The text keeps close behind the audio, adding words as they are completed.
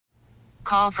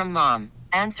Call from mom.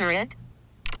 Answer it.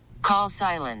 Call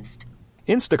silenced.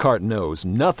 Instacart knows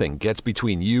nothing gets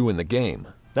between you and the game.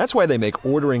 That's why they make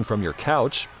ordering from your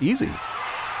couch easy.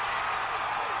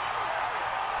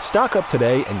 Stock up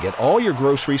today and get all your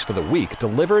groceries for the week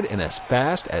delivered in as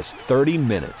fast as 30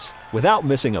 minutes without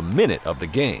missing a minute of the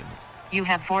game. You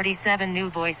have 47 new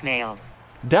voicemails.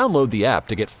 Download the app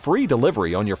to get free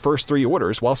delivery on your first 3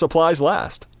 orders while supplies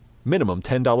last. Minimum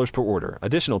 $10 per order.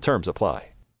 Additional terms apply.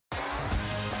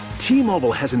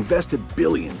 T-Mobile has invested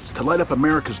billions to light up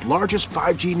America's largest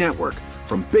 5G network,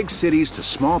 from big cities to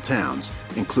small towns,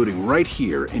 including right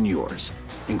here in yours.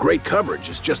 And great coverage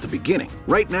is just the beginning.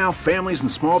 Right now, families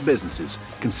and small businesses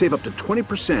can save up to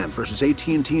 20% versus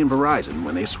AT&T and Verizon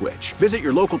when they switch. Visit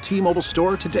your local T-Mobile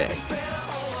store today.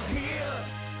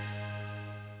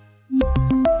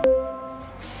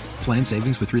 Plan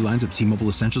savings with 3 lines of T-Mobile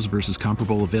Essentials versus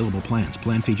comparable available plans.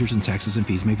 Plan features and taxes and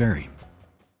fees may vary.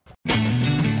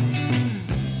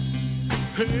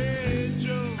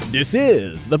 This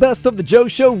is the Best of the Joe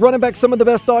Show, running back some of the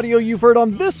best audio you've heard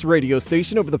on this radio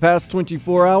station over the past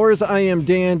 24 hours. I am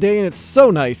Dan Day, and it's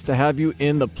so nice to have you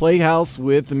in the Playhouse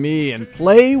with me. And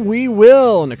play we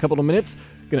will in a couple of minutes.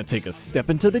 Going to take a step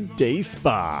into the day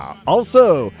spa.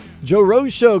 Also, Joe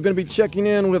Rose Show going to be checking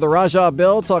in with Raja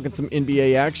Bell, talking some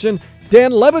NBA action.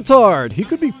 Dan Le Batard, he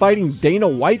could be fighting Dana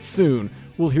White soon.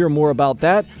 We'll hear more about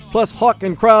that. Plus, Hawk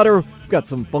and Crowder, got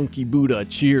some Funky Buddha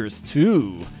cheers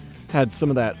too. Had some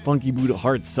of that Funky Buddha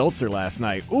hard seltzer last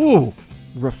night. Ooh,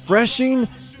 refreshing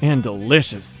and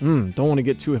delicious. Don't want to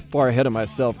get too far ahead of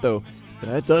myself though, but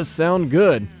that does sound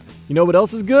good. You know what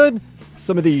else is good?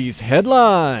 Some of these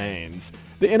headlines.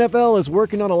 The NFL is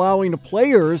working on allowing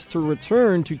players to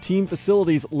return to team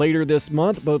facilities later this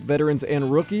month. Both veterans and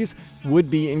rookies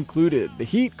would be included. The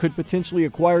Heat could potentially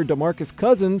acquire DeMarcus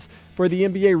Cousins for the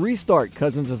NBA restart.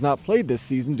 Cousins has not played this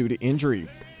season due to injury.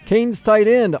 Canes tight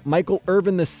end Michael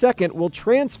Irvin II will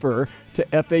transfer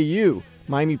to FAU.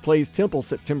 Miami plays Temple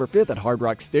September 5th at Hard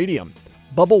Rock Stadium.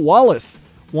 Bubba Wallace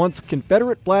wants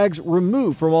Confederate flags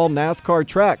removed from all NASCAR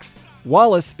tracks.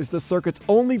 Wallace is the circuit's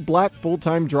only black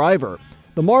full-time driver.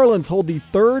 The Marlins hold the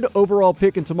 3rd overall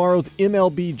pick in tomorrow's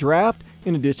MLB draft.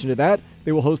 In addition to that,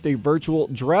 they will host a virtual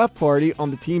draft party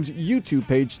on the team's YouTube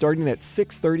page starting at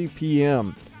 6:30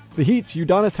 p.m. The Heat's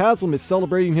Udonis Haslem is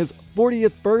celebrating his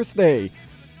 40th birthday.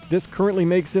 This currently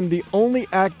makes him the only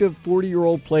active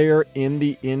 40-year-old player in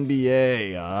the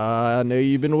NBA. I know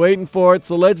you've been waiting for it,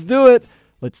 so let's do it.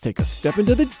 Let's take a step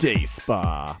into the day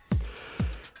spa.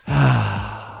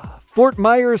 Fort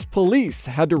Myers police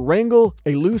had to wrangle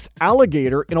a loose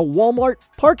alligator in a Walmart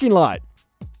parking lot.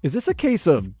 Is this a case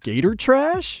of gator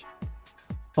trash?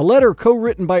 A letter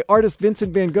co-written by artists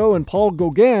Vincent van Gogh and Paul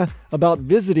Gauguin about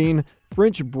visiting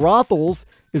French brothels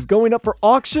is going up for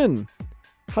auction.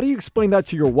 How do you explain that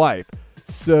to your wife?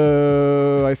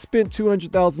 So, I spent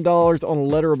 $200,000 on a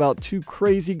letter about 2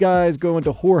 crazy guys going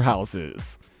to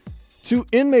whorehouses. 2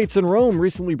 inmates in Rome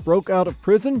recently broke out of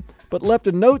prison, but left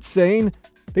a note saying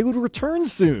they would return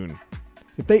soon.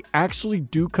 If they actually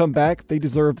do come back, they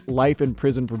deserve life in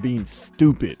prison for being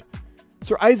stupid.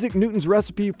 Sir Isaac Newton's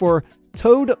recipe for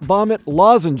toad vomit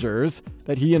lozenges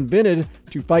that he invented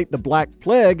to fight the Black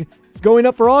Plague is going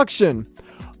up for auction.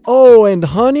 Oh, and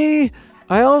honey,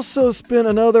 I also spent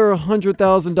another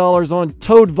 $100,000 on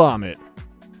toad vomit.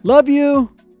 Love you.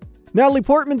 Natalie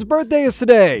Portman's birthday is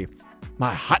today.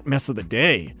 My hot mess of the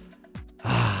day.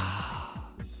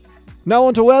 Now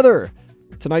on to weather.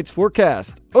 Tonight's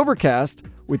forecast, overcast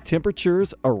with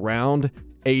temperatures around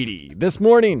 80. This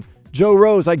morning, Joe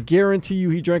Rose, I guarantee you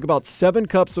he drank about 7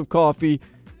 cups of coffee.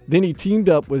 Then he teamed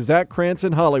up with Zach Krantz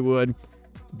in Hollywood.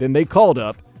 Then they called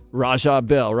up Raja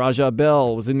Bell. Raja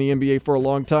Bell was in the NBA for a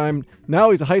long time. Now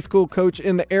he's a high school coach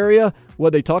in the area.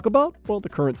 What they talk about? Well, the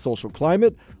current social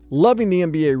climate, loving the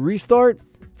NBA restart.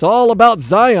 It's all about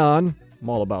Zion. I'm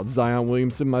all about Zion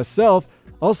Williamson myself.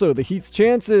 Also, the Heat's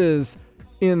chances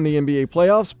in the NBA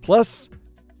playoffs, plus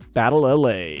Battle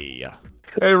LA.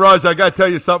 Hey, Raj, I got to tell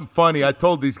you something funny. I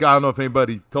told these guys, I don't know if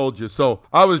anybody told you. So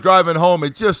I was driving home.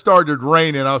 It just started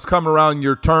raining. I was coming around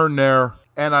your turn there.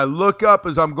 And I look up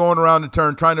as I'm going around the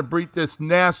turn, trying to beat this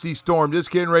nasty storm,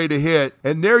 just getting ready to hit.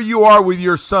 And there you are with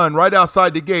your son right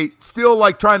outside the gate, still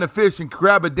like trying to fish and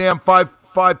grab a damn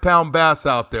five-pound bass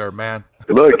out there, man.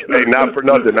 Look, hey, not for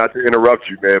nothing, not to interrupt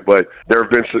you, man, but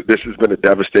this has been a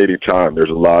devastating time. There's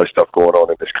a lot of stuff going on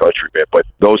in this country, man. But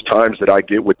those times that I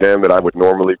get with them that I would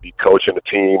normally be coaching a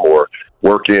team or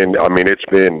working, I mean, it's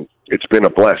been it's been a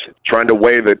blessing. Trying to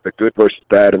weigh the good versus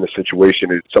bad in the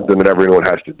situation is something that everyone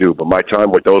has to do. But my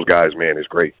time with those guys, man, is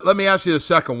great. Let me ask you the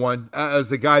second one. As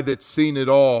the guy that's seen it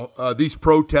all, these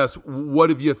protests, what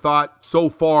have you thought so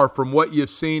far from what you've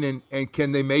seen, and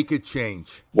can they make it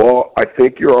change? Well, I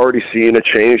think you're already seeing a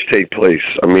change take place.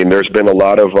 I mean, there's been a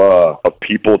lot of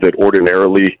people that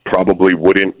ordinarily probably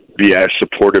wouldn't be as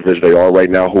supportive as they are right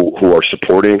now who are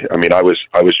supporting. I mean, I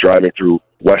was driving through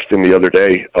Weston the other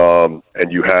day,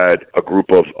 and you had a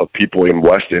group of people in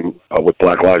Weston with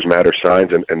Black Lives Matter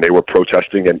signs, and they were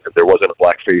protesting, and there wasn't a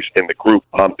blackface in the group.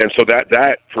 And so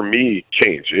that for me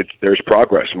changed. There's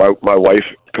progress. My wife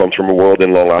comes from a world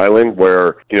in Long Island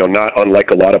where, not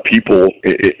unlike a lot of people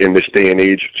in this day and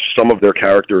age, some of their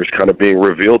character is kind of being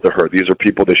revealed to her. These are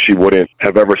people that she wouldn't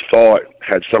have ever thought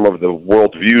had some of the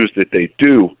world views that they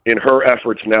do. In her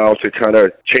efforts now to kind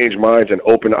of change minds and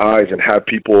open eyes and have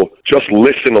people just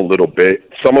listen a little bit,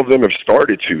 some of them have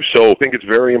started to. So I think it's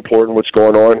very important what's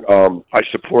going on. I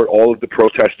support all of the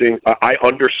protesting. I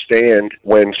understand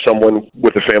when someone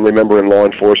with a family member in law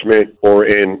enforcement or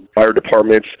in fire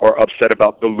departments are upset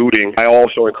about the looting. I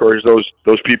also encourage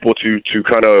those people to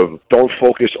kind of don't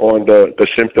focus on the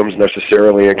symptoms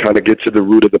necessarily and kind of get to the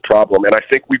root of the problem. And I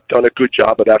think we've done a good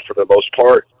job of that for the most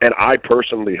part. And I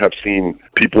personally have seen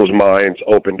people's minds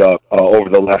opened up over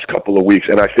the last couple of weeks.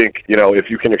 And I think, if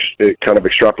you can kind of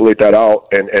extrapolate that out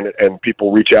and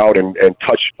people reach out and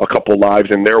touch a couple lives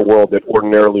in their world that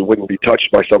ordinarily wouldn't be touched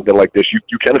by something like this,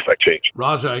 you can affect change.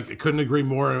 Raj, I couldn't agree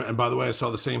more. And by the way, I saw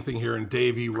the same thing here in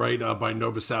Davie, right by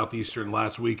Nova Southeastern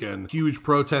last weekend. Huge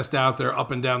protest out there,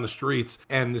 up and down the streets.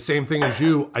 And the same thing as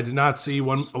you, I did not see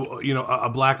one, a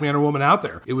black man or woman out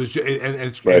there. It was, and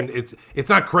it's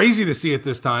not crazy to see it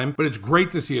this time, but it's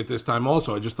great to see it this time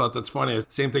also. I just thought that's funny.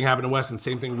 Same thing happened in Weston,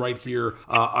 same thing right here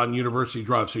on University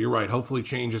Drive. So you're right. Hopefully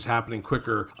change is happening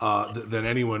quicker than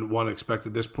anyone would expect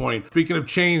at this point. Speaking of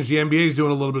change, the NBA is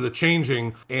doing a little bit of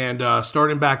changing and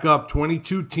starting back up.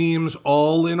 22 teams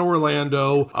all in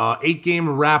Orlando. 8-game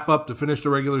wrap up to finish the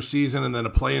regular season, and then a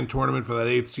play-in tournament for that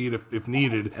 8th seed if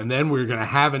needed. And then we're going to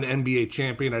have an NBA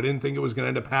champion. I didn't think it was going to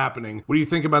end up happening. What do you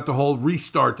think about the whole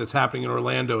restart that's happening in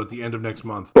Orlando at the end of next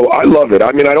month? Oh, I love it.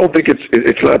 I mean, I don't think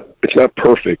it's not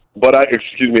perfect, but I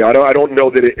don't know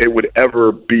that it would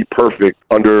ever be perfect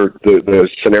under the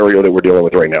scenario that we're dealing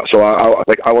with right now. So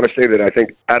I want to say that I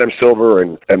think Adam Silver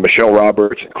and Michelle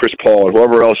Roberts and Chris Paul and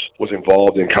whoever else was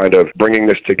involved in kind of bringing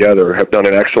this together have done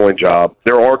an excellent job.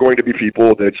 There are going to be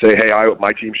people that say, hey,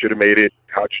 my team should have made it.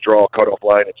 How'd you draw a cutoff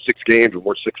line at 6 games and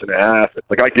we're 6.5?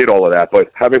 I get all of that,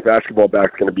 but having basketball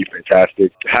back is going to be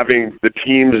fantastic. Having the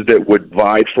teams that would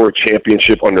vie for a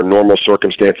championship under normal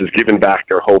circumstances given back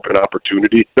their hope and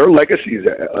opportunity, their legacies,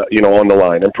 on the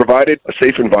line, and provided a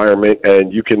safe environment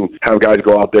and you can have guys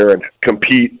go out there and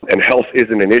compete and health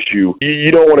isn't an issue.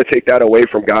 You don't want to take that away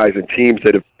from guys and teams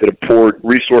that have poured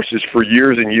resources for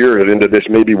years and years into this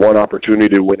maybe one opportunity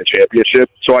to win a championship.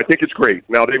 So I think it's great.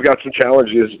 Now they've got some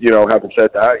challenges, having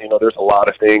said that, there's a lot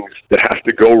of things that have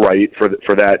to go right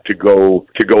for that to go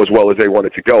as well as they want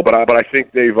it to go. But I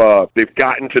think they've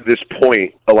gotten to this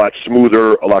point a lot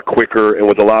smoother, a lot quicker, and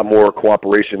with a lot more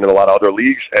cooperation than a lot of other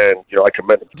leagues. And I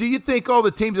commend them. Do you think all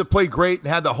the teams that played great and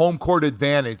had the home court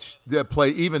advantage that play,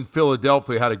 even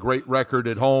Philadelphia had a great record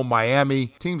at home,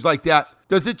 Miami, teams like that?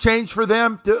 Does it change for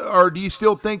them, or do you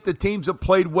still think the teams that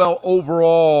played well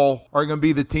overall are going to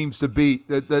be the teams to beat?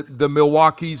 The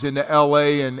Milwaukee's and the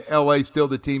LA, and LA still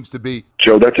the teams to beat?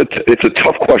 Joe, it's a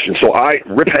tough question. So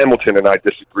Rip Hamilton and I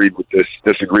disagreed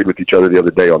with each other the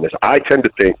other day on this. I tend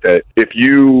to think that if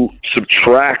you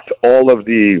subtract all of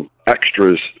the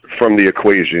extras from the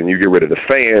equation, you get rid of the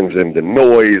fans and the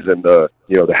noise and the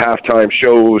halftime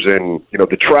shows and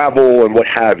the travel and what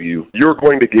have you, you're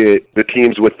going to get the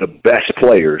teams with the best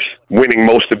players winning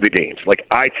most of the games.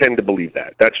 I tend to believe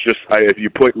that. That's just if you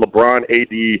put LeBron,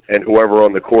 AD, and whoever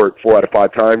on the court 4 out of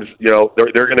 5 times,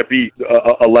 they're going to be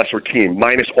a lesser team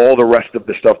minus all the rest of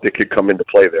the stuff that could come into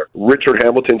play there. Richard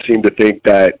Hamilton seemed to think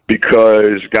that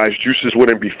because guys' juices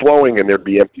wouldn't be flowing and there'd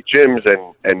be empty gyms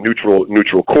and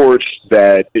neutral courts,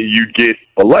 that you'd get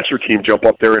a lesser team jump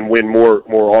up there and win more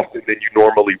often than you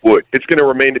normally would. It's going to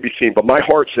remain to be seen, but my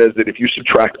heart says that if you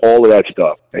subtract all of that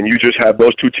stuff and you just have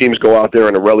those two teams go out there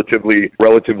in a relatively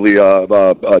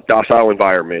docile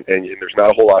environment and there's not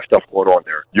a whole lot of stuff going on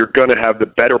there, you're going to have the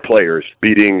better players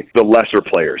beating the lesser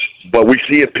players. But we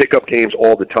see in pickup games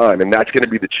all the time, and that's going to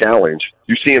be the challenge.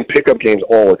 You see in pickup games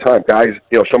all the time, guys,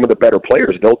 some of the better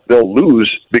players, they'll lose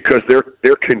because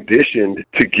they're conditioned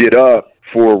to get up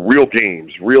for real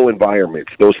games, real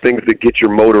environments, those things that get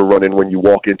your motor running when you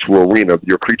walk into an arena,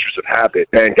 your creatures of habit,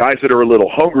 and guys that are a little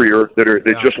hungrier, that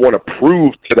just want to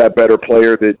prove to that better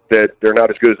player that they're not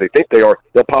as good as they think they are,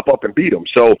 they'll pop up and beat them.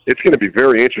 So it's going to be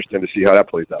very interesting to see how that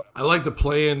plays out. I like the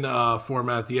play-in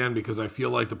format at the end because I feel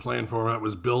like the play-in format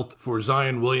was built for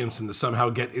Zion Williamson to somehow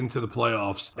get into the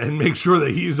playoffs and make sure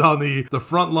that he's on the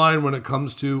front line when it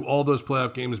comes to all those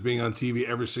playoff games being on TV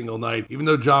every single night. Even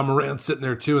though John Morant's sitting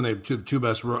there too, and they have the two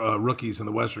best rookies in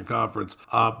the Western Conference,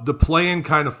 the play-in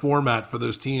kind of format for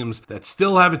those teams that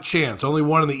still have a chance, only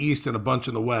one in the East and a bunch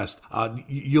in the West.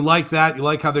 You like that? You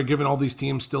like how they're giving all these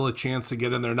teams still a chance to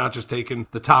get in there, not just taking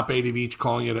the top 8 of each,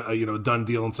 calling it a done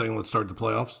deal and saying let's start the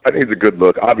playoffs? I think it's a good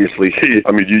look. Obviously,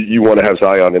 I mean, you want to have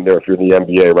Zion in there if you're in the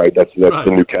NBA, right? That's right.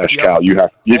 The new cash cow. If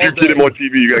you get him on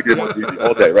TV, you got to get him on TV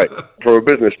all day, right? From a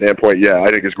business standpoint, yeah, I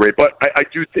think it's great. But I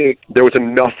do think there was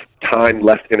enough time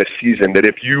left in a season that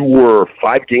if you were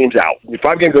 5 games out,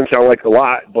 5 games doesn't sound like a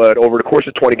lot, but over the course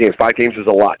of 20 games, 5 games is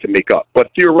a lot to make up.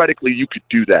 But theoretically, you could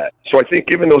do that. So I think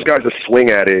giving those guys a swing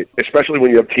at it, especially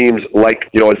when you have teams like,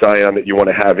 Zion that you want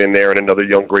to have in there and another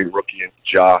young great rookie in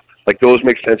Ja, like those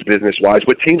make sense business-wise.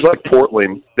 But teams like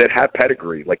Portland that have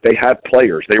pedigree, like they have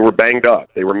players, they were banged up,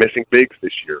 they were missing bigs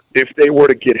this year. If they were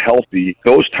to get healthy,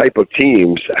 those type of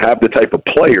teams have the type of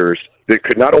players that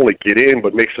could not only get in,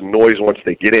 but make some noise once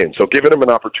they get in. So giving them an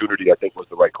opportunity, I think, was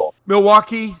the right call.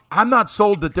 Milwaukee, I'm not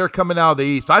sold that they're coming out of the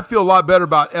East. I feel a lot better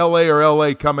about L.A. or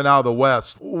L.A. coming out of the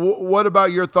West. What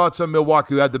about your thoughts on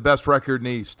Milwaukee, who had the best record in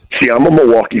the East? See, I'm a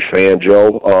Milwaukee fan,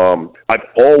 Joe. I've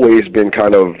always been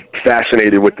kind of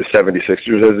fascinated with the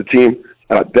 76ers as a team.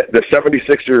 The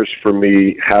 76ers, for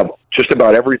me, have just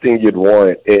about everything you'd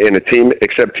want in a team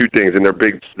except 2 things, and they're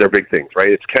big things,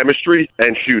 right? It's chemistry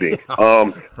and shooting.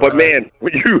 But man,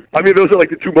 those are like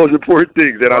the 2 most important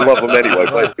things, and I love them anyway.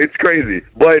 But it's crazy.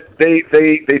 But they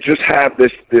just have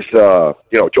this.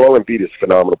 Joel Embiid is a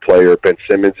phenomenal player. Ben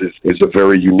Simmons is a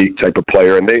very unique type of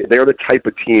player, and they're the type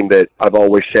of team that I've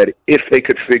always said if they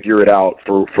could figure it out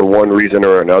for one reason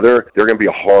or another, they're going to be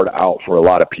a hard out for a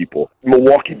lot of people.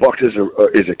 Milwaukee Bucks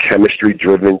is a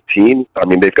chemistry-driven team. I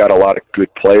mean, they've got a lot of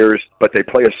good players, but they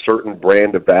play a certain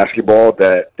brand of basketball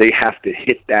that they have to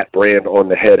hit that brand on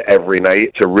the head every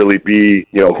night to really be,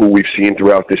 who we've seen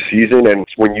throughout this season. And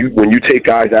when you take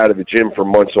guys out of the gym for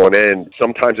months on end,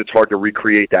 sometimes it's hard to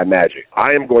recreate that magic.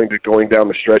 I am going down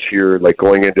the stretch here,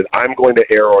 I'm going to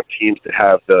err on teams that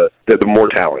have the more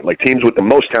talent. Like teams with the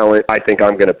most talent, I think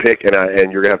I'm going to pick,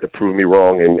 and you're going to have to prove me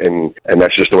wrong, and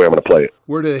that's just the way I'm going to play it.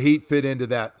 Where do the Heat fit into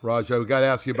that, Raja? We got to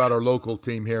ask you about our local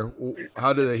team here.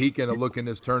 How do the Heat going to look in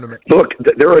this tournament? Look,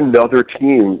 they're another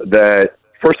team that,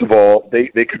 first of all,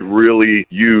 they could really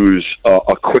use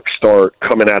a quick start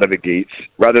coming out of the gates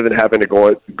rather than having to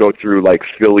go through like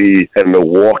Philly and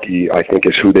Milwaukee. I think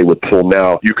is who they would pull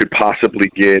now. You could possibly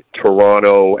get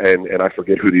Toronto and I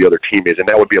forget who the other team is, and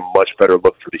that would be a much better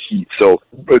look for the Heat. So,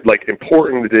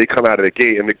 important that they come out of the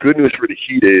gate. And the good news for the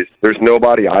Heat is there's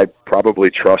nobody I probably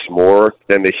trust more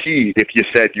than the Heat. If you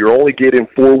said you're only getting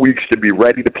 4 weeks to be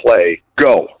ready to play,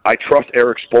 go. I trust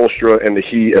Eric Spoelstra and the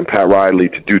Heat and Pat Riley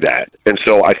to do that. And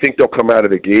so I think they'll come out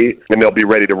of the gate and they'll be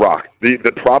ready to rock.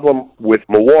 The problem with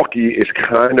Milwaukee is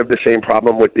kind of the same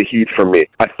problem with the Heat for me.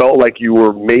 I felt like you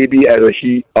were maybe as a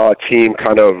Heat team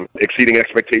kind of exceeding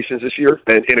expectations this year,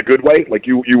 and in a good way. Like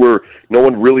you were, no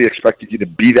one really expected you to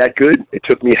be that good. It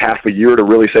took me half a year to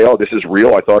really say, oh, this is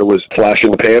real. I thought it was flash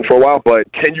in the pan for a while,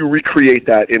 but can you recreate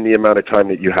that in the amount of time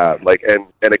that you have?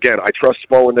 And again, I trust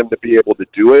Spo and them to be able to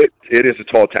do it. It is a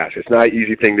tall task. It's not an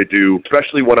easy thing to do,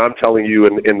 especially when I'm telling you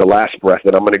in the last breath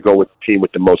that I'm going to go with the team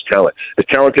with the most talent. As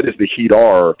talented as the Heat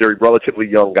are, they're relatively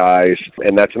young guys,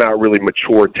 and that's not really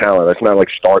mature talent. That's not like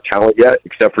star talent yet,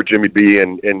 except for Jimmy B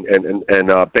and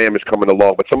Bam is coming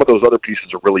along. But some of those other pieces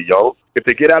are really young. If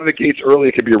they get out of the gates early,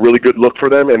 it could be a really good look for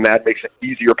them, and that makes an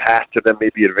easier path to them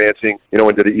maybe advancing,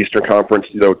 into the Eastern Conference,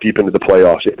 deep into the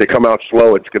playoffs. If they come out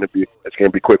slow, it's going to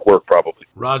be quick work probably.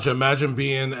 Raja, imagine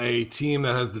being a team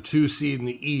that has the 2 seed in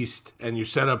the East, and you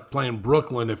set up playing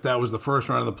Brooklyn. If that was the first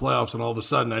round of the playoffs, and all of a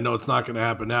sudden, I know it's not going to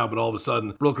happen now, but all of a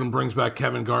sudden, Brooklyn brings back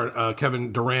Kevin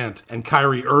Durant and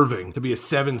Kyrie Irving to be a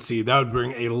 7 seed. That would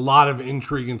bring a lot of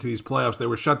intrigue into these playoffs. They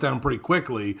were shut down pretty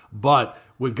quickly, but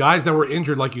with guys that were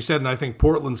injured, like you said, and I think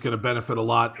Portland's going to benefit a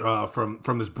lot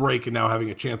from this break and now having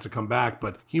a chance to come back.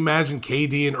 But can you imagine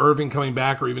KD and Irving coming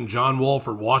back, or even John Wall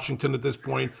for Washington at this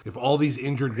point? If all these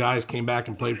injured guys came back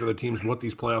and played for their teams, what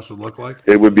these playoffs would look like?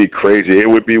 It would be crazy. It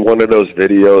would be one of those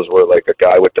videos where, like, a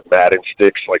guy with the Madden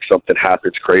sticks, like something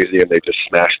happens crazy and they just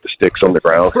smash the sticks on the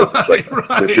ground.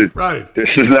 This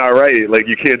is not right. Like,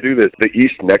 you can't do this. The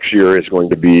East next year is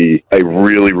going to be a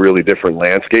really, really different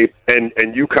landscape.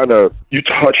 And you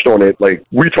touched on it. Like,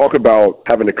 we talk about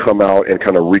having to come out and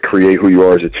kind of recreate who you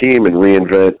are as a team and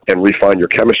reinvent and refine your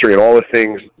chemistry and all the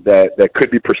things that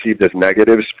could be perceived as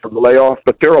negatives from the layoff.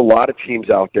 But there are a lot of teams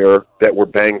out there that were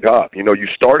banged up. You know, you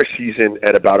start a season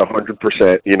at about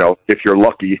 100%, you know, if you're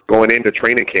lucky, going into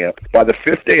training camp. By the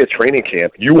 5th day of training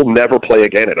camp, you will never play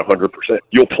again at 100%.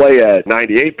 You'll play at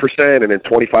 98%, and then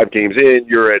 25 games in,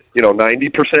 you're at,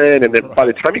 90%, and then by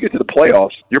the time you get to the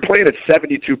playoffs, you're playing at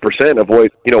 72% of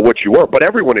what you were. But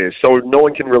everyone is, so no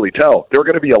one can really tell. There are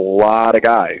going to be a lot of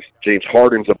guys, James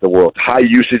Hardens of the world, high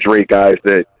usage rate guys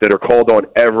that are called on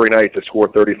every night to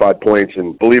score 35 points.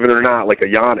 And believe it or not, like a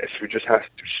Giannis, who just has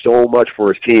to do so much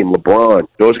for his team, LeBron,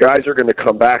 those guys are going to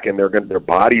come back and their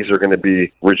bodies are going to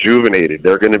be rejuvenated.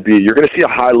 You're going to see a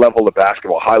high level of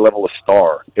basketball, high level of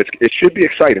star. It should be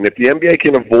exciting. If the NBA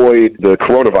can avoid the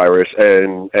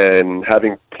coronavirus and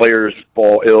having players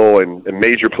fall ill and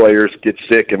major players get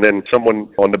sick, and then someone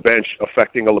on the bench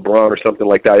affecting a LeBron or something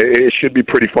like that, it should be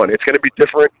pretty fun. It's going to be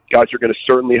different. Guys are going to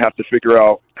certainly have to figure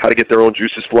out how to get their own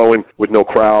juices flowing with no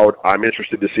crowd. I'm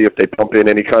interested to see if they pump in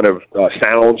any kind of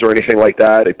sounds or anything like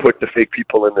that. They put the fake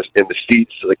people in the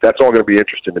seats. Like, that's all going to be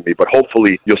interesting to me. But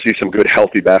hopefully you'll see some good,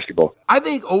 healthy basketball. I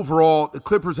think overall the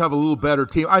Clippers have a little better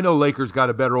team. I know Lakers got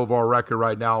a better overall record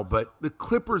right now, but the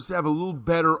Clippers have a little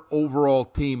better overall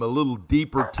team, a little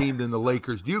deeper team than the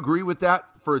Lakers. Do you agree with that?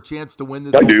 For a chance to win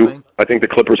this whole thing? I think the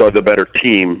Clippers are the better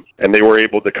team, and they were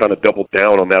able to kind of double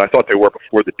down on that. I thought they were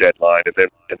before the deadline, and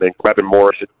then grabbing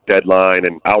Morris at the deadline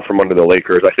and out from under the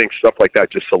Lakers. I think stuff like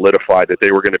that just solidified that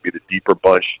they were going to be the deeper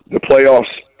bunch. The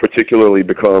playoffs particularly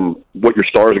become what your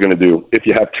stars are going to do. If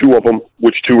you have two of them,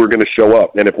 which two are going to show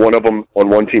up? And if one of them on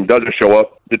one team doesn't show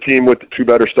up, the team with the two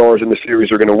better stars in the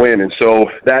series are going to win. And so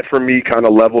that, for me, kind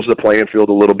of levels the playing field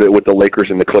a little bit with the Lakers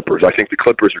and the Clippers. I think the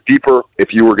Clippers are deeper. If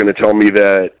you were going to tell me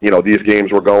that, these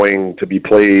games were going to be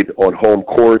played on home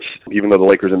courts, even though the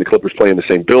Lakers and the Clippers play in the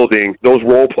same building, those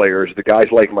role players, the guys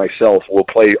like myself, will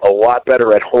play a lot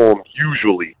better at home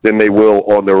usually than they will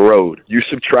on the road. You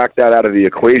subtract that out of the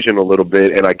equation a little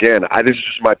bit, and again, this is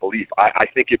just my belief. I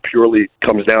think it purely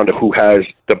comes down to who has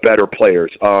the better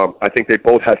players. I think they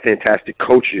both have fantastic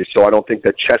coaches, so I don't think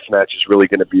that chess match is really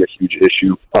going to be a huge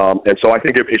issue. And so I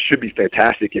think it should be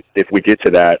fantastic if we get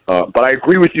to that. But I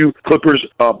agree with you, Clippers,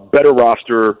 better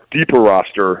roster, deeper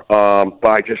roster, but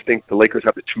I just think the Lakers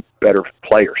have the two better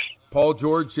players. Paul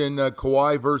George and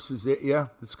Kawhi versus it. Yeah,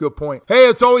 that's a good point. Hey,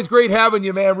 it's always great having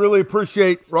you, man. Really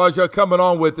appreciate Raja coming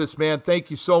on with us, man. Thank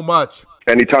you so much.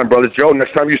 Anytime, Brother Joe.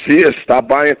 Next time you see us, stop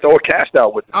by and throw a cast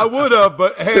out with us. I would have,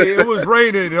 but hey, it was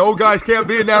raining. The old guys can't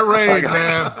be in that rain,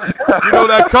 man.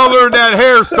 That color in that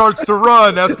hair starts to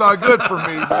run. That's not good for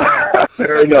me.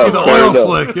 Fair enough. You see the oil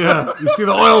slick, yeah. You see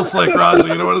the oil slick, Raja.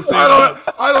 You know what I'm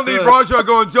saying? I don't need Raja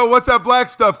going, Joe, what's that black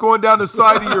stuff going down the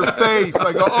side of your face?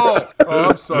 I go, oh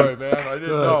I'm sorry, man. I didn't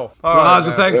know.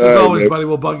 Raja, thanks as always, buddy.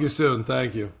 We'll bug you soon.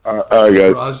 Thank you. All right,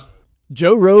 guys. Raja.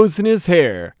 Joe Rose in his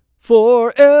hair.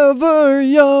 Forever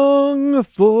young,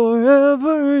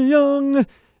 forever young.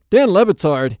 Dan Le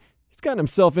Batard, he's gotten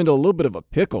himself into a little bit of a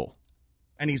pickle.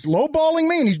 And he's lowballing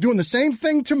me, and he's doing the same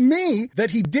thing to me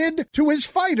that he did to his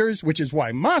fighters, which is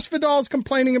why Masvidal's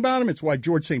complaining about him. It's why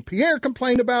George St. Pierre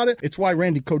complained about it. It's why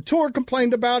Randy Couture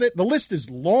complained about it. The list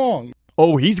is long.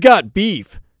 Oh, he's got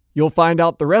beef. You'll find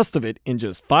out the rest of it in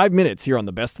just 5 minutes here on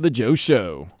the Best of the Joe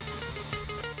Show.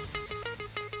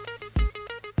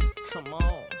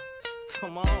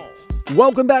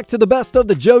 Welcome back to the Best of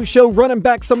the Joe Show, running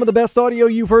back some of the best audio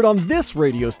you've heard on this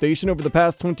radio station over the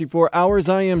past 24 hours.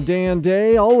 I am Dan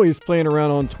Day, always playing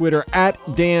around on Twitter at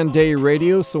Dan Day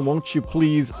Radio, so won't you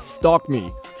please stalk me?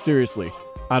 Seriously,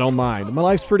 I don't mind. My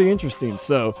life's pretty interesting,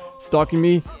 so stalking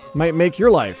me might make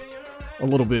your life a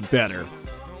little bit better.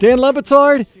 Dan Le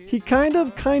Batard, he kind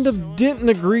of didn't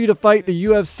agree to fight the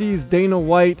UFC's Dana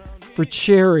White for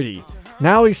charity.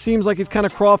 Now he seems like he's kind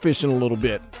of crawfishing a little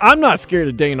bit. I'm not scared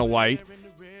of Dana White.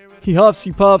 He huffs,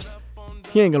 he puffs.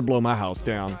 He ain't going to blow my house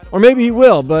down. Or maybe he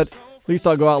will, but at least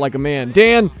I'll go out like a man.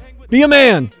 Dan, be a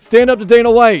man. Stand up to Dana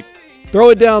White. Throw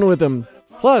it down with him.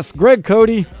 Plus, Greg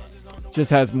Cody just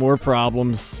has more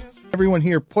problems. Everyone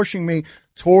here pushing me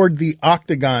toward the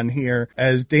octagon here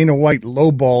as Dana White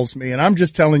lowballs me. And I'm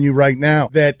just telling you right now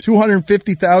that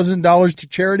 $250,000 to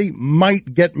charity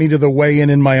might get me to the weigh-in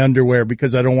in my underwear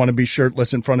because I don't want to be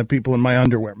shirtless in front of people in my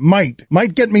underwear. Might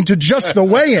get me to just the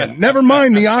weigh-in. Never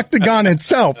mind the octagon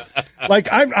itself. Like,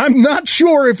 I'm not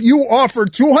sure if you offer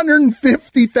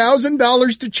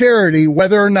 $250,000 to charity,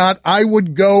 whether or not I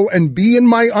would go and be in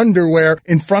my underwear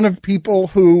in front of people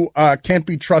who can't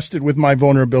be trusted with my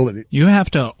vulnerability. You have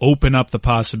to open up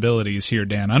the possibilities here,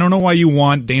 Dan. I don't know why you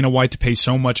want Dana White to pay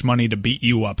so much money to beat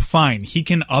you up. Fine, he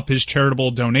can up his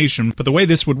charitable donation, but the way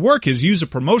this would work is use the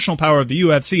promotional power of the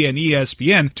UFC and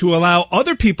ESPN to allow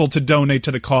other people to donate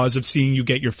to the cause of seeing you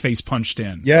get your face punched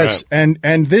in. Yes, right.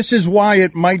 And this is why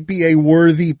it might be a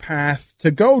worthy path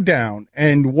to go down.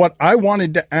 And what I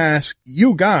wanted to ask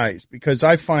you guys, because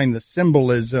I find the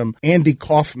symbolism Andy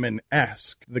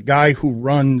Kaufman-esque, the guy who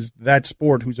runs that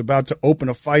sport, who's about to open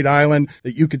a fight island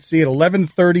that you could see at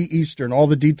 11:30 Eastern, all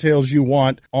the details you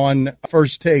want on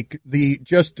First Take, the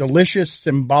just delicious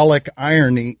symbolic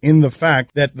irony in the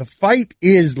fact that the fight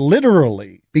is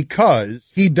literally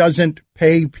because he doesn't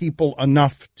pay people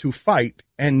enough to fight.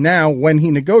 And now when he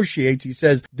negotiates, he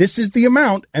says, this is the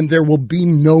amount and there will be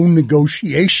no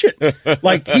negotiation.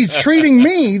 Like, he's treating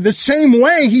me the same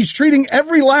way he's treating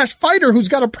every last fighter who's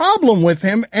got a problem with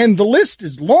him. And the list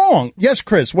is long. Yes,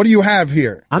 Chris, what do you have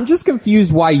here? I'm just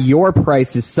confused why your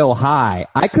price is so high.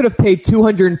 I could have paid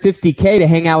 $250K to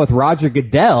hang out with Roger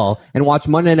Goodell and watch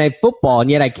Monday Night Football,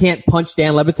 and yet I can't punch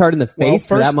Dan Le Batard in the face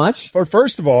for that much?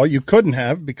 First of all, you couldn't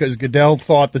have, because Goodell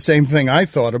thought the same thing I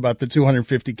thought about the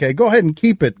 $250K. Go ahead and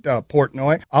keep it,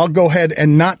 Portnoy. I'll go ahead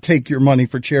and not take your money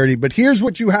for charity. But here's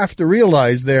what you have to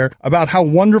realize there about how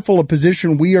wonderful a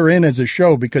position we are in as a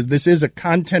show, because this is a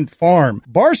content farm.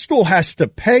 Barstool has to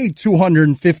pay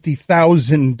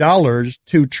 $250,000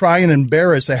 to try and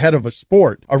embarrass a head of a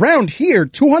sport. Around here,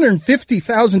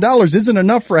 $250,000 isn't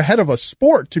enough for a head of a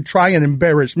sport to try and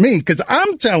embarrass me, because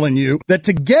I'm telling you that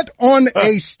to get on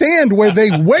a stand where they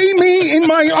weigh me in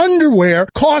my underwear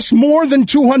costs more than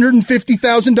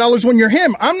 $250,000 when you're him.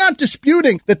 I'm not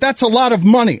disputing that that's a lot of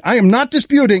money. I am not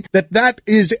disputing that that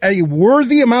is a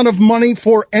worthy amount of money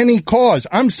for any cause.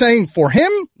 I'm saying for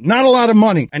him, not a lot of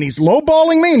money. And he's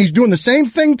lowballing me, and he's doing the same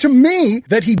thing to me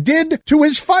that he did to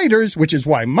his fighters, which is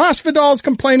why Masvidal's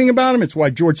complaining about him. It's why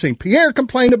George St. Pierre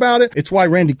complained about it. It's why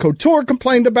Randy Couture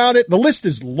complained about it. The list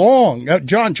is long.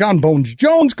 John Bones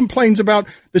Jones complains about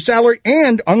the salary.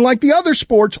 And unlike the other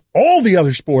sports, all the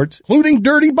other sports, including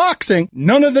dirty boxing,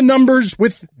 none of the numbers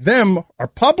with them are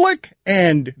public,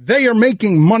 and they are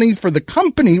making money for the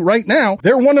company right now.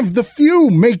 They're one of the few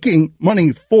making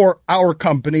money for our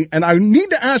company. And I need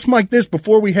to ask Mike this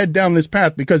before we head down this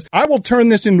path, because I will turn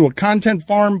this into a content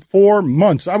farm for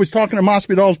months. I was talking to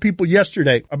Masvidal's people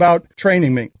yesterday about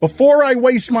training me. Before I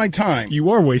waste my time. You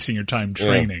are wasting your time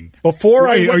training.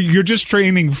 Yeah. You're just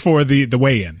training for the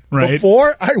weigh-in, right?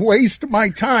 Before I waste my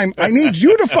time, I need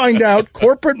you to find out,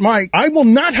 Corporate Mike, I will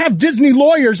not have Disney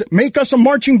lawyers make us a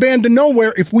marching band to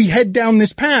nowhere if we head down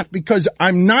this path, because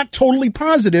I'm not totally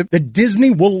positive that Disney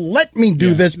will let me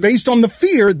do this based on the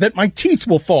fear that my teeth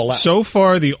will fall out. So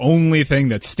far, the only thing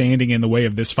that's standing in the way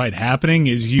of this fight happening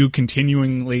is you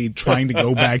continually trying to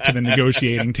go back to the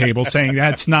negotiating table, saying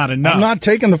that's not enough. I'm not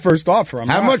taking the first offer.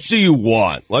 How much do you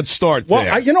want? Let's start there.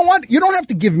 Well, you know what? You don't have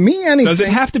to give me anything. Does it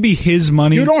have to be his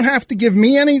money? You don't have to give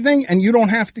me anything, and you don't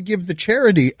have to give the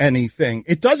charity anything.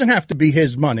 It doesn't have to be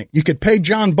his money. You could pay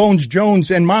John Bones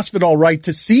Jones and Masvidal right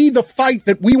to see the fight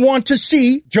that we want to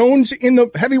see. Jones in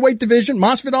the heavyweight division,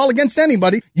 Masvidal against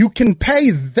anybody. You can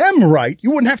pay them right.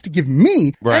 You wouldn't have to give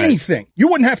me anything. You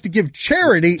wouldn't have to give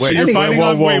charity anything.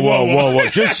 Whoa.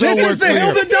 Just so this is the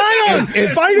hill to die on.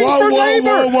 Fighting for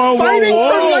labor.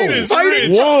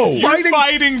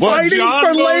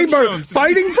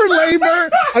 Fighting for labor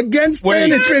against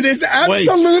management is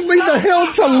absolutely the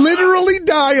hill to literally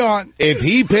die on. If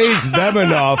he pays them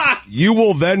enough, you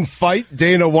will then fight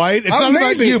Dana White. It's not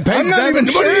about you paying them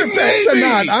enough.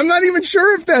 I'm not even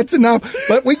sure if that's enough,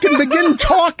 but we can begin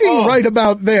talking right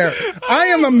about there. I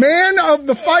am a man of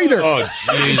the fighter. Oh,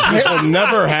 jeez. This will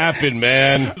never happen,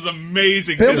 man. This is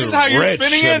amazing. This is how you're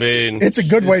spinning it? It's a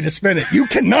good way to spin it. You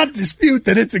cannot dispute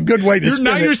that it's a good way to spin it.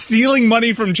 Now you're stealing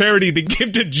money from charity to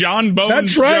give to John Bones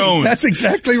That's right. Jones. That's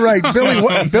exactly right.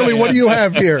 Billy, what do you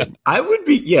have here? I would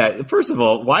be, first of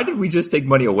all, why did we just take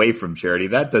money away from charity?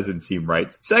 That doesn't seem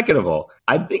right. Second of all,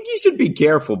 I think you should be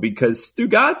careful because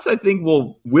Stugatz, I think,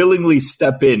 will willingly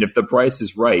step in if the price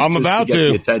is right. I'm about to get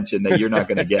the attention that you're not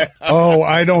going to get. Oh,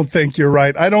 I don't think you're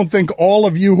right. I don't think all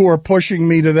of you who are pushing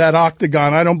me to that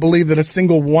octagon, I don't believe that a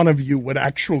single one of you would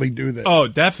actually do this. Oh,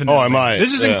 definitely. Oh, I might.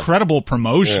 This is incredible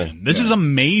promotion. Yeah. This is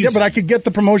amazing. Yeah, but I could get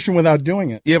the promotion without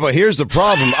doing it. Yeah, but here's the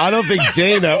problem. I don't think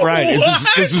Dana,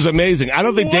 this is amazing. I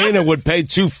don't think Dana would pay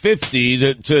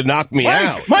 $250 to knock me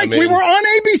out. Mike, we were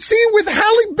on ABC with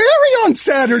Halle Berry on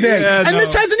Saturday, and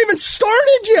this hasn't even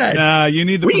started yet. Nah, you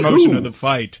need the promotion of the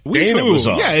fight. Dana was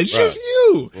on. Yeah, it's just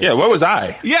you. Yeah, what was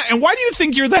I? Yeah, and why do you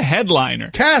think you're the headliner?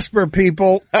 Casper,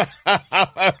 people.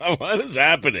 What is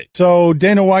happening? So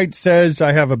Dana White says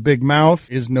I have a big mouth.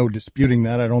 Is no disputing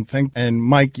that, I don't think. And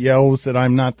Mike yells that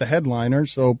I'm not the headliner,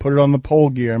 so put it on the poll,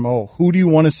 Guillermo. Who do you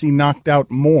want to see knocked out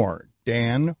more,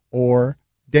 Dan or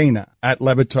Dana? At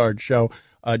Le Batard Show.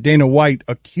 Dana White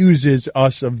accuses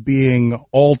us of being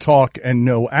all talk and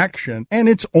no action, and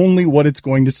it's only what it's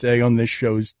going to say on this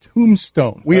show's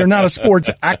tombstone. We are not a sports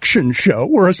action show.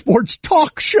 We're a sports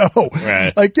talk show.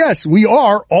 Right. Like, yes, we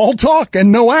are all talk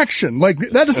and no action. Like,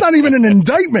 that is not even an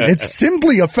indictment. It's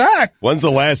simply a fact. When's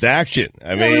the last action?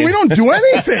 I mean, we don't do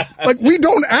anything. Like, we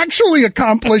don't actually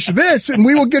accomplish this, and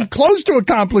we will get close to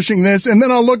accomplishing this, and then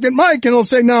I'll look at Mike and he'll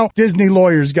say, no, Disney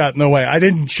lawyers got in the way. I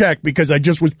didn't check because I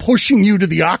just was pushing you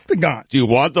to the octagon. Do you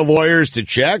want the lawyers to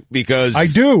check? Because I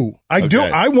do. I do.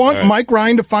 I want Mike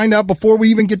Ryan to find out before we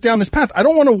even get down this path. I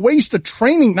don't want to waste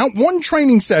not one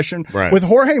training session with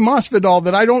Jorge Masvidal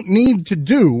that I don't need to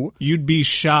do. You'd be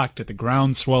shocked at the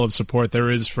groundswell of support there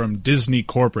is from Disney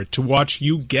corporate to watch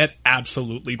you get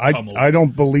absolutely pummeled. I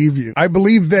don't believe you. I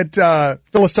believe that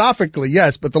philosophically,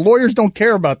 yes, but the lawyers don't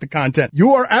care about the content.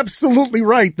 You are absolutely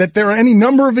right that there are any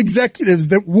number of executives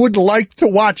that would like to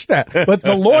watch that, but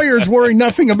the lawyers worry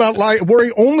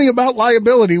worry only about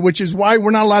liability, which is why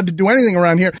we're not allowed to do anything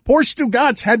around here. Poor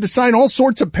Stugatz had to sign all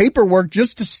sorts of paperwork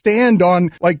just to stand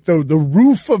on like the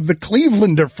roof of the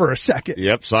Clevelander for a second.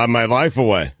 Yep, signed my life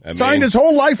away. Signed his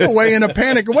whole life away in a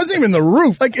panic. It wasn't even the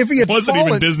roof. Like if he had wasn't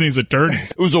even Disney's attorney.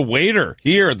 It was a waiter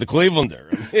here at the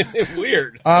Clevelander.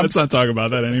 Weird. Let's not talk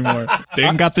about that anymore.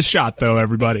 Dane got the shot though,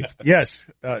 everybody. Yes,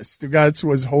 Stugatz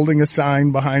was holding a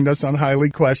sign behind us on highly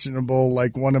questionable,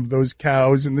 like one of those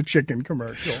cows in the chicken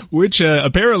commercial. Which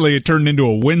apparently it turned into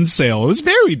a wind sail. It was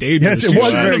very dangerous. Yes, it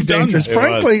was very dangerous.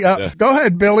 Frankly, go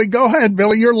ahead, Billy. Go ahead,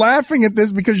 Billy. You're laughing at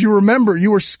this because you remember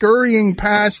you were scurrying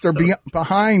past or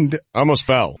behind. I almost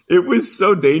fell. It was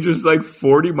so dangerous, like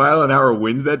 40-mile-an-hour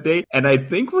winds that day. And I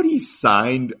think what he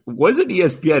signed wasn't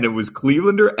ESPN. It was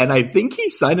Clevelander. And I think he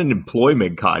signed an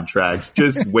employment contract,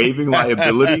 just waiving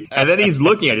liability. And then he's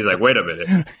looking at it. He's like, wait a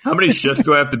minute. How many shifts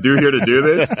do I have to do here to do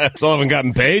this? Still haven't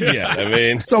gotten paid yet. I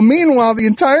mean. So meanwhile, the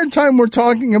entire time we're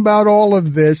talking about all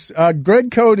of this,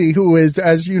 Greg Cody, who is,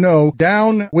 as you know,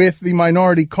 down with the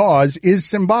minority cause, is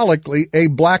symbolically a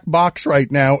black box right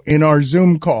now in our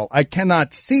Zoom call. I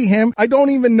cannot see him. I don't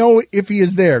even know if he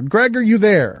is there. Greg, are you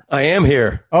there? I am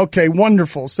here. Okay,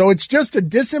 wonderful. So it's just a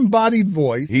disembodied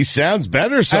voice. He sounds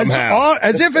better somehow.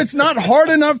 As if it's not hard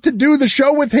enough to do the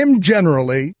show with him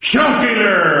generally.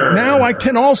 Shockingler! Now I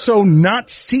can also not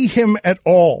see him at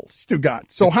all,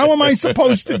 Stugatz. So how am I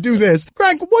supposed to do this?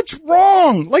 Greg, what's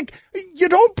wrong? Like, you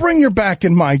don't bring your back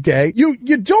in my day. You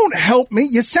don't help me.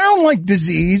 You sound like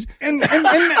disease. And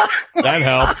that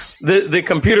helps. The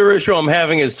computer issue I'm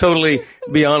having is totally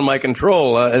beyond my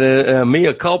control.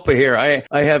 Mea culpa here.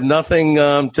 I have nothing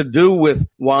to do with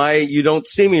why you don't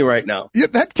see me right now. Yeah,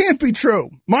 that can't be true.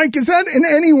 Mike, is that in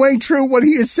any way true what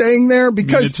he is saying there?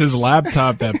 Because it's his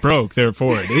laptop that broke,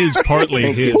 therefore it is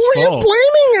partly his fault. Who are you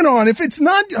blaming it on? If it's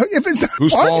not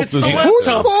whose fault is it? Whose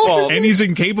fault? And he's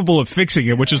incapable of fixing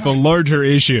it, which is the larger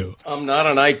issue. I'm not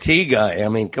an IT guy. I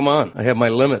mean, come on. I have my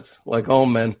limits, like all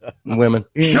men and women.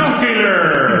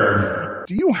 Shockingler!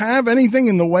 Do you have anything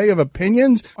in the way of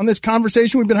opinions on this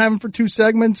conversation we've been having for 2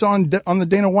 segments on the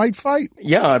Dana White fight?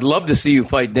 Yeah, I'd love to see you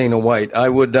fight Dana White. I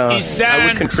would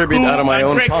contribute out of my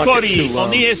own pocket Cody to,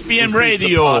 on ESPN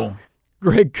Radio.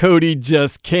 Greg Cody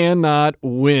just cannot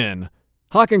win.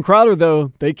 Hawk and Crowder,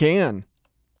 though, they can.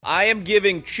 I am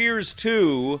giving cheers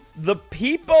to the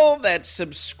people that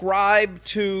subscribe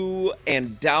to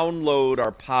and download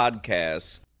our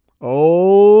podcasts.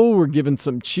 Oh, we're giving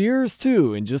some cheers,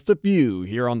 too, in just a few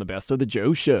here on the Best of the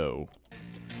Joe Show.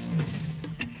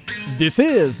 This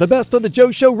is the Best of the Joe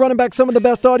Show, running back some of the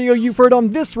best audio you've heard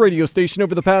on this radio station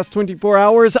over the past 24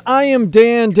 hours. I am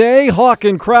Dan Day, Hawk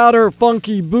and Crowder,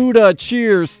 Funky Buddha.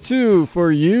 Cheers, too,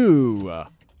 for you.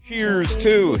 Cheers,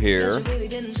 too, here.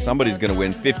 Somebody's going to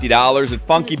win $50 at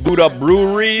Funky Buddha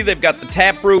Brewery. They've got the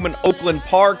tap room in Oakland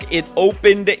Park. It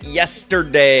opened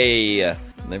yesterday.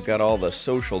 And they've got all the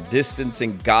social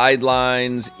distancing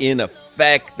guidelines in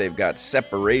effect. They've got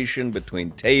separation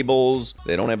between tables.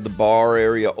 They don't have the bar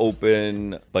area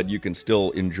open, but you can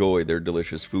still enjoy their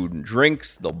delicious food and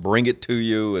drinks. They'll bring it to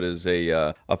you. It is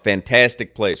a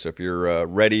fantastic place. So if you're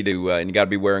ready to, and you got to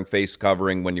be wearing face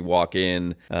covering when you walk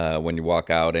in, when you walk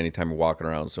out, anytime you're walking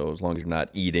around. So as long as you're not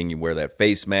eating, you wear that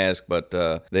face mask. But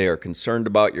they are concerned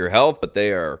about your health, but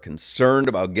they are concerned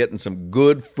about getting some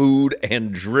good food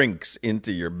and drinks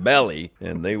into your belly,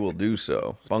 and they will do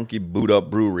so. Funky Buddha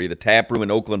Brewery, the tap room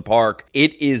in Oakland Park.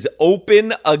 It is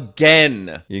open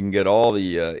again. You can get all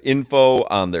the info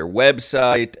on their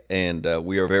website, and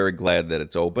we are very glad that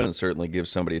it's open, and certainly give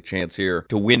somebody a chance here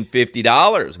to win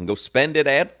 $50 and go spend it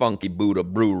at Funky Buddha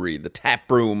Brewery, the tap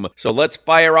room. So let's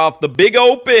fire off the big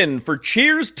open for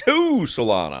Cheers 2,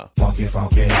 Solana. Funky,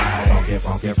 funky, funky,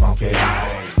 funky, funky.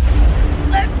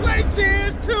 Let's play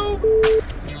Cheers 2.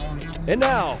 And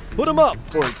now, put them up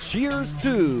for Cheers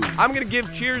 2. I'm going to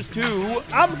give Cheers 2.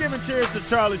 I'm giving Cheers to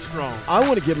Charlie Strong. I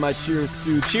want to give my Cheers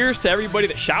to Cheers to everybody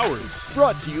that showers.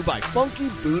 Brought to you by Funky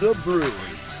Buddha Brewery.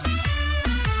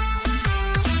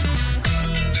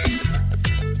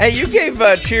 Hey, you gave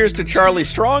Cheers to Charlie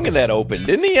Strong in that open.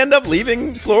 Didn't he end up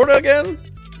leaving Florida again?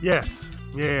 Yes.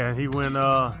 Yeah, he went,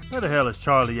 where the hell is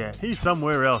Charlie at? He's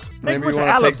somewhere else. Maybe you want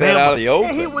to take that out of the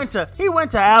open. Yeah, he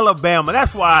went to Alabama.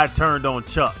 That's why I turned on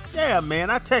Chuck. Yeah, man,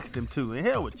 I texted him too. And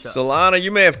hell with Chuck. Solana, you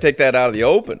may have to take that out of the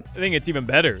open. I think it's even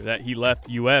better that he left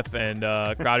UF and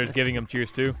Crowder's giving him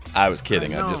Cheers 2. I was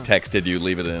kidding. I just texted you.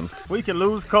 Leave it in. We can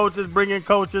lose coaches, bring in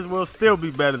coaches. We'll still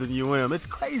be better than UM. It's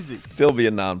crazy. Still be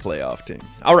a non-playoff team.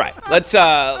 All right, let's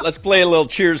play a little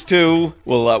Cheers 2.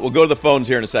 We'll go to the phones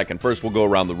here in a second. First, we'll go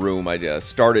around the room. I just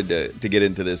started to get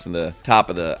into this in the top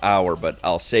of the hour, but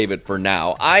I'll save it for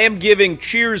now. I am giving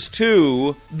Cheers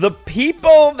 2 the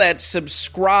people that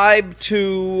subscribe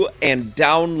to and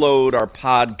download our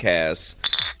podcasts.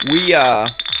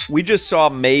 We just saw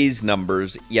May's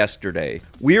numbers yesterday.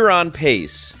 We're on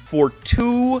pace for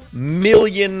 2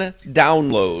 million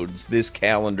downloads this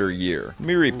calendar year. Let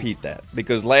me repeat that,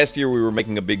 because last year we were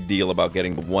making a big deal about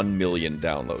getting the 1 million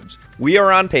downloads. We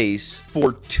are on pace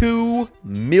for 2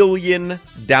 million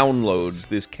downloads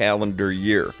this calendar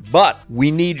year. But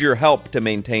we need your help to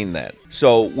maintain that.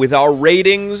 So with our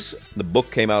ratings, the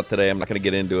book came out today. I'm not going to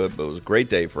get into it, but it was a great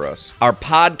day for us. Our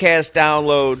podcast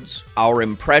downloads, our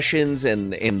impressions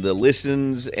and the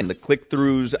listens and the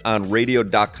click-throughs on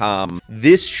radio.com.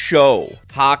 This show,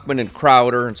 Hochman and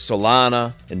Crowder and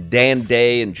Solana and Dan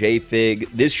Day and Jay Fig,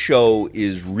 this show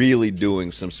is really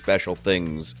doing some special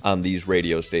things on these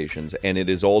radio stations, and it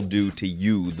is all due to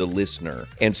you, the listener.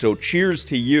 And so cheers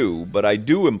to you, but I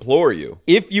do implore you,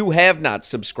 if you have not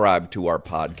subscribed to our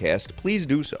podcast, please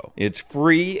do so. It's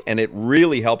free, and it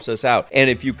really helps us out. And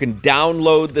if you can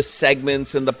download the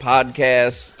segments and the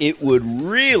podcasts, it would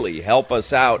really help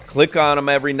us out. Click on them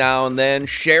every now and then.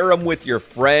 Share them with your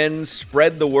friends.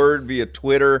 Spread the word via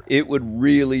Twitter. It would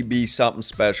really be something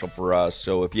special for us.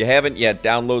 So if you haven't yet,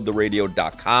 download the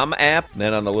radio.com app.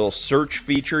 Then on the little search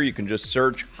feature, you can just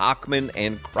search Hochman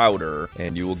and Crowder,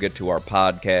 and you will get to our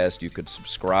podcast. You could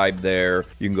subscribe there.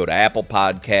 You can go to Apple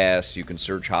Podcasts. You can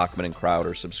search Hochman and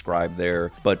Crowder, subscribe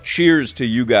there. But cheers to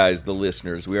you guys, the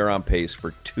listeners. We are on pace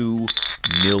for 2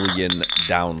 million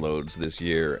downloads this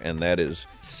year, and that is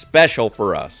special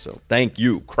for us. So thank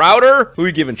you. Crowder, who are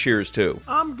you giving cheers to?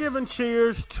 I'm giving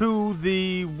cheers to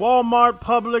the Walmart,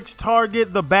 Publix,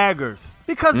 Target, the baggers.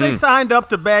 Because they signed up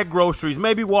to bag groceries,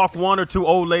 maybe walk one or two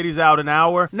old ladies out an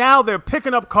hour. Now they're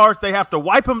picking up carts. They have to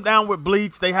wipe them down with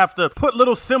bleach. They have to put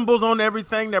little symbols on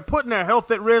everything. They're putting their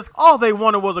health at risk. All they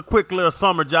wanted was a quick little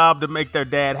summer job to make their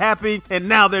dad happy. And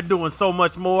now they're doing so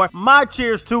much more. My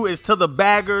cheers, too, is to the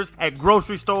baggers at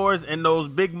grocery stores and those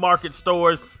big market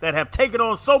stores that have taken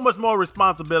on so much more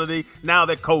responsibility now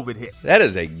that COVID hit. That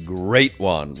is a great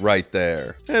one right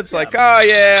there. It's like, oh,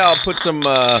 yeah, I'll put some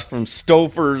from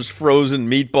Stouffer's frozen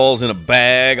meatballs in a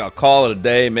bag. I'll call it a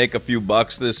day, make a few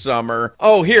bucks this summer.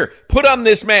 Oh, here, put on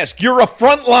this mask. You're a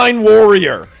frontline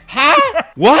warrior. Huh?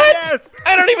 What? Yes.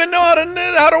 I don't even know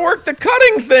how to work the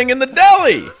cutting thing in the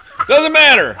deli. Doesn't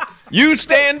matter. You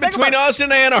stand between us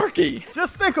and anarchy.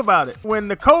 Just think about it. When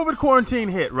the COVID quarantine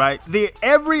hit, right,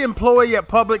 every employee at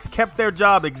Publix kept their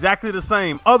job exactly the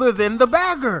same, other than the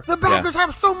bagger. The baggers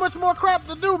have so much more crap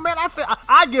to do, man.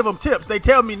 I give them tips. They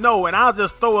tell me no, and I'll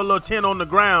just throw a little 10 on the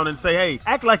ground and say, hey,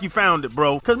 act like you found it,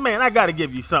 bro. Because, man, I got to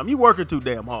give you something. You working too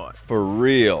damn hard. For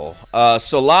real.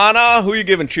 Solana, who are you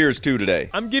giving cheers to today?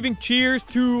 I'm giving cheers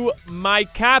to my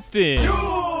captain.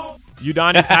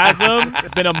 Udonis Haslem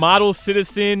has been a model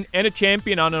citizen and a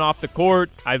champion on and off the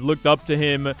court. I've looked up to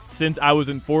him since I was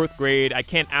in 4th grade. I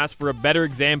can't ask for a better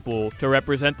example to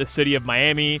represent the city of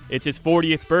Miami. It's his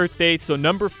 40th birthday, so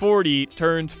number 40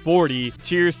 turns 40.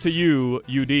 Cheers to you,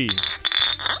 UD.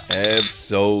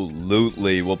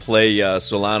 Absolutely. We'll play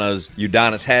Solana's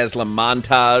Udonis Haslem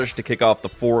montage to kick off the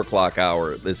 4 o'clock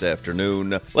hour this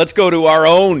afternoon. Let's go to our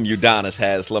own Udonis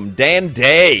Haslem, Dan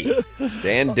Day.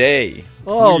 Dan Day.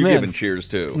 Oh, Who are you man. giving cheers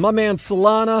to? My man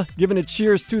Solana giving a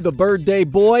cheers to the birthday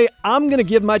boy. I'm going to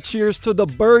give my cheers to the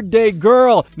birthday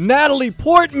girl, Natalie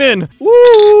Portman.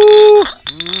 Woo!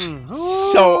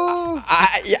 So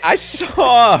I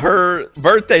saw her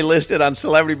birthday listed on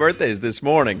Celebrity Birthdays this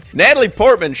morning. Natalie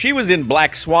Portman, she was in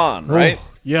Black Swan, right? Oh,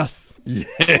 yes.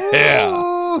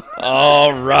 Yeah.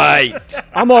 All right.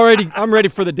 I'm ready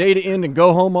for the day to end and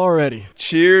go home already.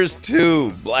 Cheers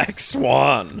to Black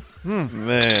Swan.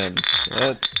 Man,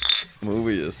 that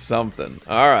movie is something.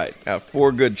 All right, got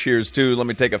 4 good cheers too. Let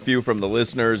me take a few from the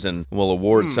listeners, and we'll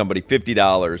award somebody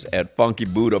 $50 at Funky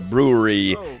Buddha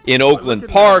Brewery in Oakland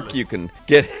Park. You can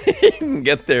get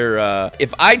there.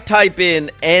 If I type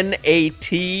in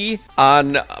NAT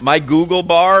on my Google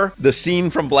bar, the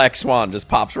scene from Black Swan just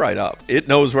pops right up. It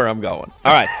knows where I'm going.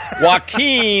 All right,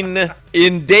 Joaquin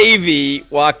in Davie.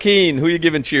 Joaquin, who are you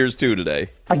giving cheers to today?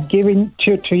 I'm giving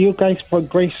cheer to you guys for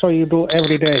great show you do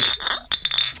every day.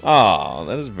 Oh,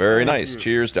 that is very nice.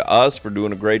 Cheers to us for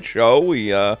doing a great show.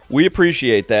 We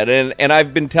appreciate that. And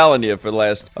I've been telling you for the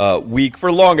last week,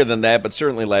 for longer than that, but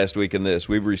certainly last week and this,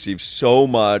 we've received so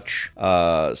much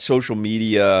social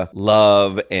media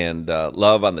love and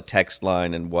love on the text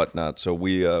line and whatnot. So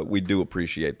we do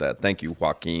appreciate that. Thank you,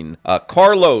 Joaquin.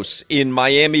 Carlos in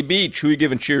Miami Beach. Who are you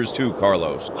giving cheers to,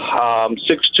 Carlos?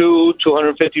 6'2",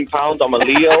 215 pounds. I'm a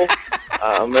Leo.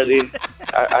 I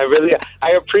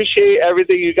appreciate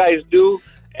everything you guys do,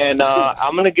 and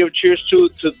I'm gonna give cheers to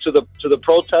the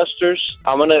protesters.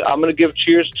 I'm gonna give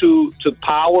cheers to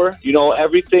power. You know,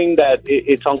 everything that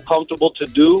it's uncomfortable to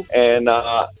do, and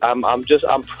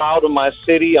I'm proud of my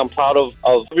city. I'm proud of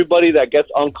everybody that gets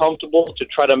uncomfortable to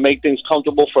try to make things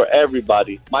comfortable for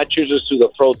everybody. My cheers is to the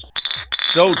protesters.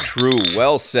 So true.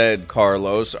 Well said,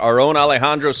 Carlos. Our own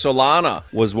Alejandro Solana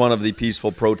was one of the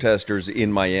peaceful protesters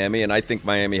in Miami, and I think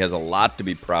Miami has a lot to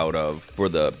be proud of for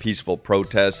the peaceful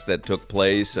protests that took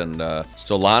place. And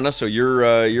Solana, so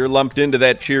you're lumped into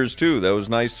that cheers too. That was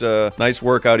nice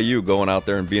work out of you going out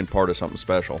there and being part of something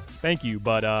special. Thank you,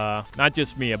 but not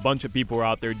just me. A bunch of people are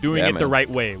out there doing it the right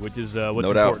way, which is what's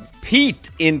no important. Doubt. Pete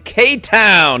in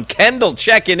K-Town. Kendall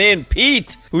checking in.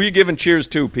 Pete, who are you giving cheers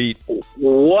to, Pete?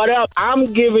 What up? I'm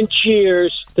giving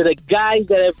cheers to the guys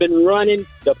that have been running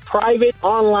the private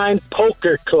online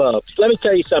poker clubs. Let me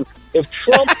tell you something. If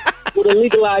Trump would have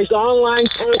legalized online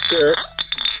poker,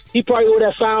 he probably would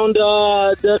have found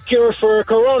the cure for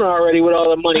corona already with all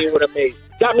the money he would have made.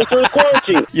 Got me through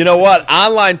quarantine. You know what?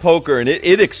 Online poker, and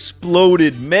it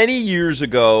exploded many years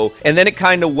ago, and then it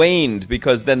kind of waned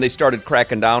because then they started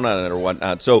cracking down on it or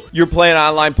whatnot. So you're playing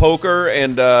online poker,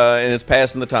 and it's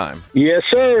passing the time. Yes,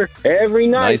 sir. Every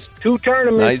night, Nice. 2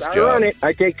 tournaments. Nice I job. run it.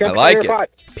 I take 10% I like of the pot.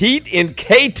 it. Pete in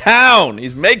K-Town.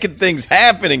 He's making things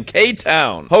happen in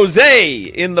K-Town. Jose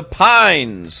in the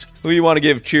Pines. Who you want to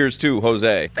give cheers to,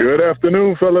 Jose? Good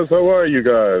afternoon, fellas. How are you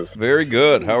guys? Very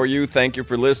good. How are you? Thank you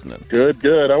for listening. Good.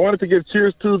 I wanted to give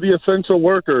cheers to the essential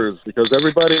workers because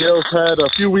everybody else had a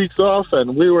few weeks off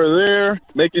and we were there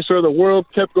making sure the world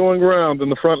kept going round in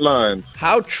the front lines.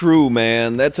 How true,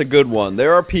 man. That's a good one.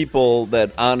 There are people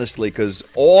that honestly, because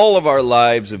all of our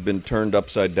lives have been turned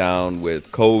upside down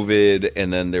with COVID,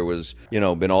 and then there was,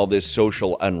 been all this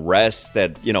social unrest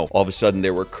that, all of a sudden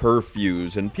there were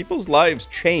curfews and people's lives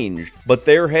changed. But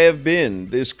there have been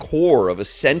this core of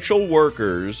essential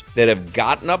workers that have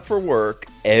gotten up for work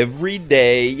every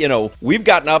day. We've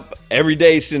gotten up every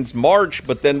day since March,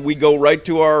 but then we go right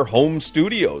to our home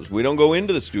studios. We don't go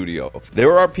into the studio.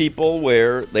 There are people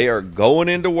where they are going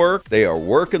into work. They are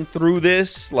working through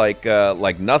this like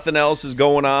nothing else is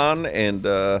going on, and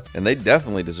they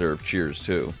definitely deserve cheers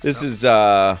too. This is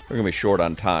we're gonna be short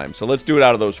on time, so let's do it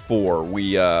out of those 4.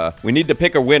 We need to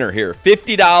pick a winner here.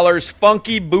 $50,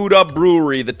 Funky Buddha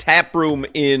Brewery, the tap room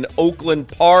in Oakland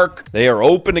Park. They are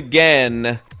open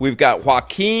again. We've got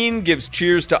Joaquin gives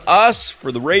cheers to us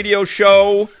for the radio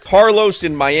show. Carlos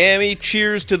in Miami,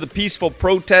 cheers to the peaceful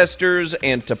protesters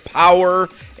and to power.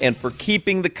 and for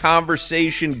keeping the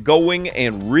conversation going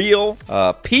and real.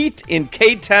 Pete in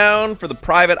K-Town for the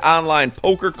private online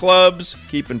poker clubs,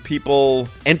 keeping people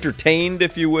entertained,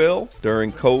 if you will,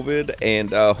 during COVID.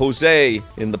 And Jose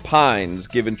in the Pines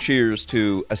giving cheers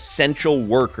to essential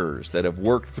workers that have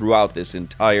worked throughout this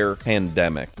entire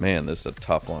pandemic. Man, this is a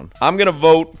tough one. I'm going to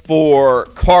vote for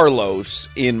Carlos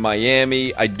in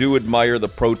Miami. I do admire the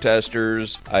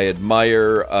protesters. I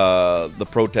admire the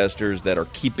protesters that are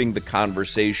keeping the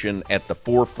conversation at the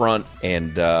forefront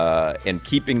and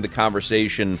keeping the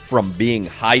conversation from being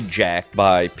hijacked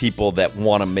by people that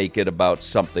want to make it about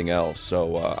something else.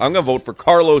 So I'm going to vote for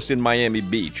Carlos in Miami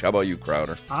Beach. How about you,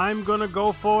 Crowder? I'm going to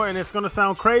go for, and it's going to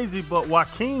sound crazy, but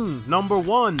Joaquin, number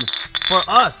one for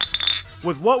us.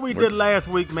 With what we did last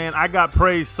week, man, I got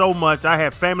praised so much. I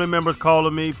had family members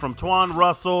calling me, from Twan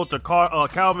Russell to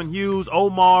Calvin Hughes,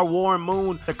 Omar, Warren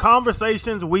Moon. The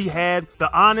conversations we had,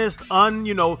 the honest,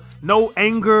 no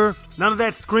anger, none of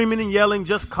that screaming and yelling,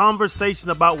 just conversations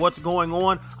about what's going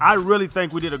on. I really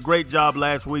think we did a great job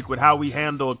last week with how we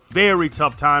handled very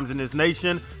tough times in this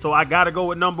nation. So I got to go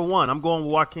with number one. I'm going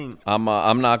with Joaquin. I'm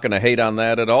not going to hate on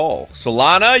that at all.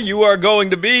 Solana, you are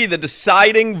going to be the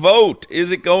deciding vote.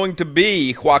 Is it going to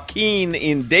be Joaquin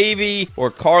in Davie or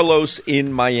Carlos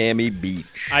in Miami Beach?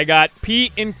 I got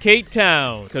Pete in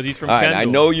K-Town because he's from Kendall. I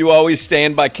know you always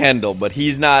stand by Kendall, but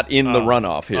he's not in the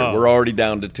runoff here. We're already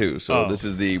down to 2, so this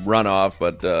is the runoff,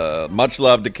 but much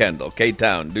love to Kendall.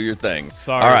 K-Town, do your thing.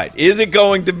 Sorry. All right, is it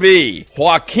going to be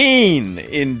Joaquin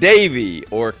in Davie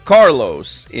or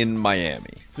Carlos in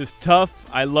Miami? This is tough.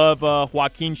 I love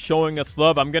Joaquin showing us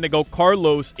love. I'm going to go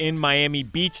Carlos in Miami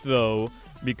Beach, though,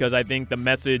 because I think the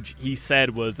message he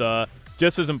said was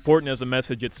just as important as the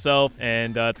message itself,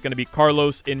 and it's going to be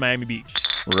Carlos in Miami Beach.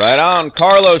 Right on.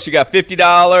 Carlos, you got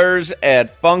 $50 at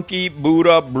Funky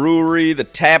Buddha Brewery. The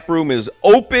tap room is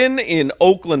open in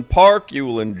Oakland Park. You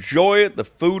will enjoy it. The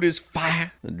food is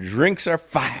fire. The drinks are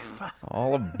fire.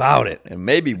 All about it. And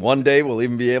maybe one day we'll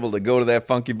even be able to go to that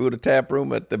Funky Buddha tap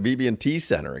room at the BB&T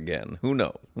Center again. Who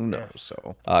knows? Who knows? Yes.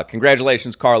 So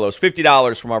congratulations, Carlos.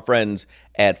 $50 from our friends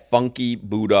at Funky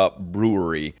Buddha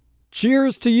Brewery.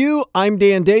 Cheers to you. I'm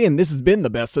Dan Day, and this has been the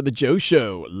Best of the Joe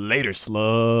Show. Later,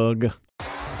 slug.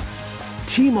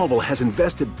 T-Mobile has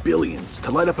invested billions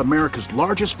to light up America's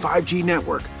largest 5G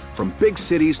network, from big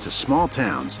cities to small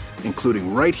towns,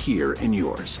 including right here in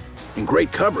yours. And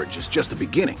great coverage is just the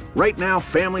beginning. Right now,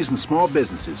 families and small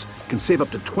businesses can save up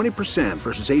to 20%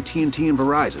 versus AT&T and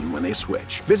Verizon when they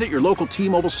switch. Visit your local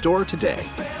T-Mobile store today.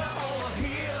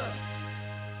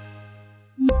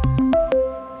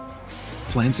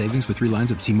 Plan savings with 3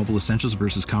 lines of T-Mobile Essentials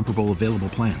versus comparable available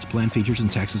plans. Plan features and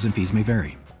taxes and fees may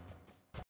vary.